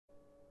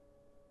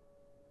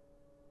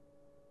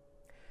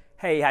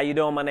Hey, how you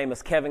doing? My name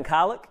is Kevin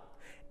Collick,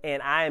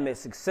 and I am a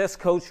success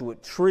coach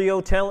with Trio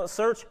Talent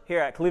Search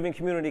here at Cleveland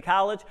Community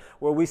College,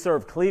 where we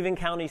serve Cleveland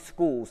County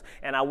schools.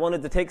 And I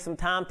wanted to take some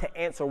time to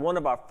answer one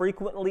of our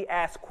frequently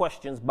asked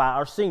questions by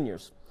our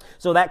seniors.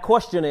 So that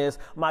question is,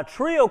 my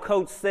Trio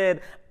coach said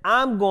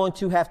I'm going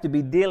to have to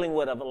be dealing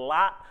with a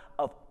lot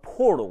of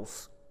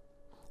portals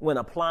when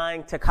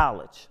applying to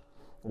college.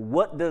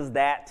 What does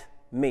that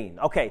mean?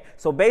 Okay,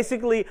 so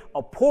basically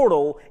a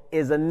portal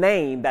is a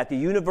name that the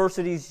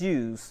universities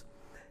use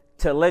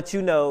to let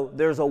you know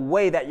there's a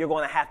way that you're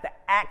going to have to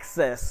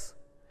access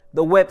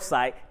the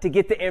website to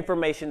get the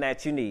information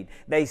that you need.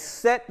 They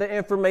set the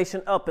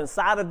information up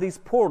inside of these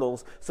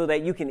portals so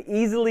that you can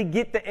easily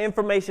get the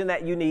information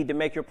that you need to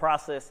make your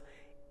process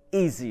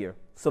easier,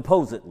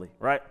 supposedly,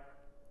 right?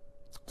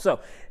 So,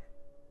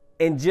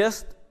 and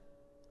just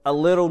a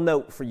little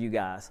note for you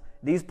guys.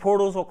 These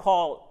portals are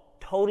called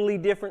totally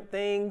different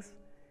things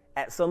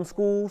at some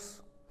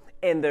schools,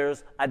 and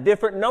there's a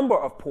different number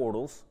of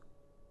portals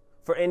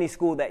for any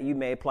school that you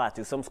may apply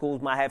to. Some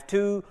schools might have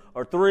 2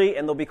 or 3,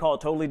 and they'll be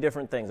called totally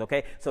different things,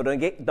 okay? So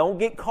don't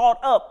get caught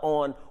up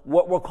on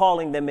what we're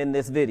calling them in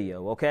this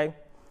video, okay?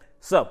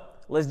 So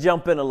let's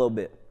jump in a little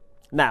bit.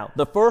 Now,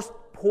 the first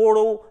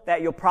portal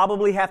that you'll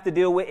probably have to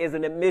deal with is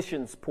an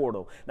admissions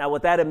portal. Now,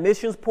 with that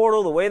admissions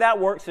portal, the way that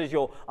works is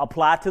you'll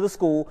apply to the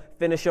school,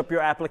 finish up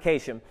your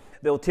application.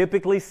 They'll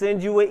typically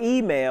send you an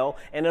email,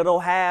 and it'll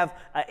have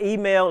an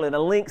email and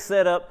a link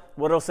set up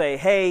where it'll say,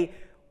 hey,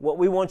 what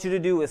we want you to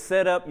do is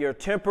set up your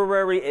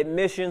temporary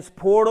admissions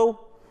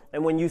portal.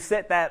 And when you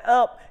set that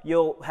up,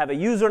 you'll have a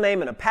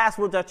username and a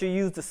password that you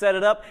use to set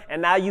it up.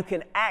 And now you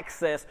can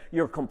access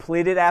your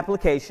completed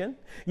application.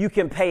 You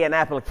can pay an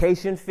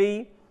application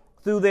fee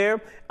through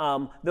there.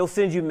 They'll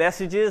send you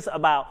messages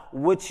about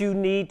what you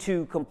need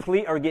to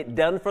complete or get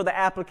done for the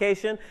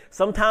application.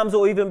 Sometimes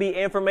there'll even be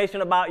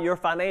information about your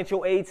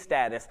financial aid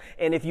status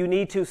and if you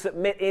need to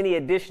submit any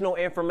additional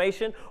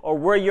information or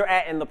where you're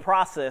at in the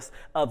process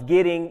of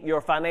getting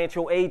your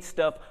financial aid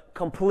stuff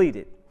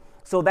completed.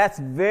 So that's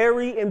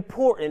very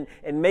important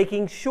in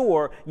making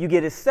sure you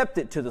get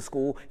accepted to the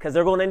school, because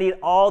they're going to need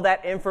all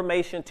that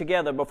information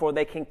together before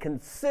they can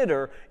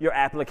consider your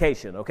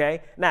application,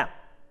 okay? Now,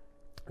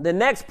 the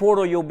next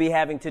portal you'll be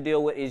having to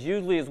deal with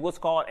is what's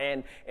called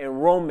an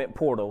enrollment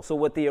portal. So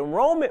with the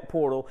enrollment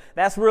portal,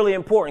 that's really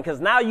important because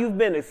now you've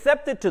been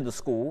accepted to the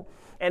school,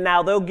 and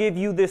now they'll give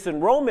you this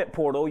enrollment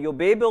portal. You'll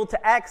be able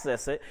to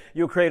access it.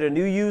 You'll create a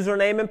new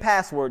username and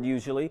password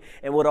usually,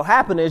 and what'll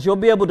happen is you'll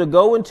be able to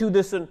go into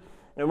this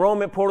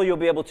enrollment portal. You'll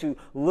be able to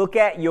look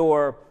at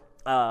your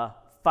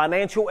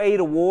financial aid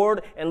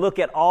award and look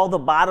at all the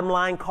bottom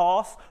line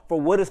costs for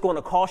what it's going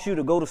to cost you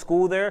to go to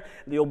school there.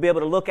 You'll be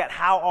able to look at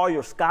how all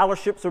your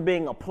scholarships are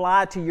being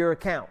applied to your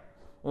account.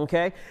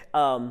 Okay.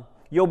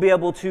 You'll be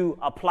able to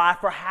apply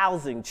for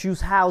housing, choose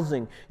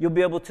housing. You'll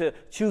be able to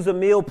choose a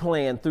meal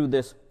plan through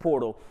this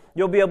portal.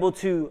 You'll be able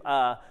to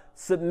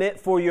submit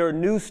for your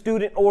new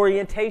student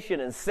orientation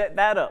and set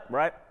that up,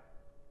 right?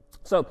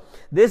 So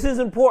this is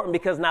important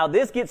because now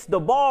this gets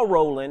the ball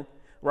rolling,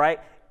 right?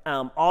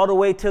 All the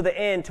way to the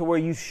end to where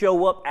you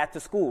show up at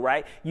the school,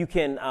 right? You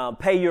can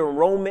pay your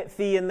enrollment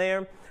fee in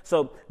there.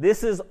 So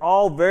this is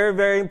all very,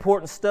 very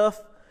important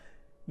stuff.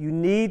 You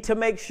need to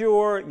make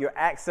sure you're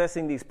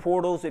accessing these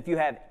portals. If you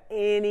have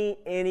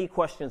any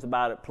questions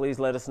about it, please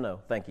let us know.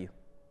 Thank you.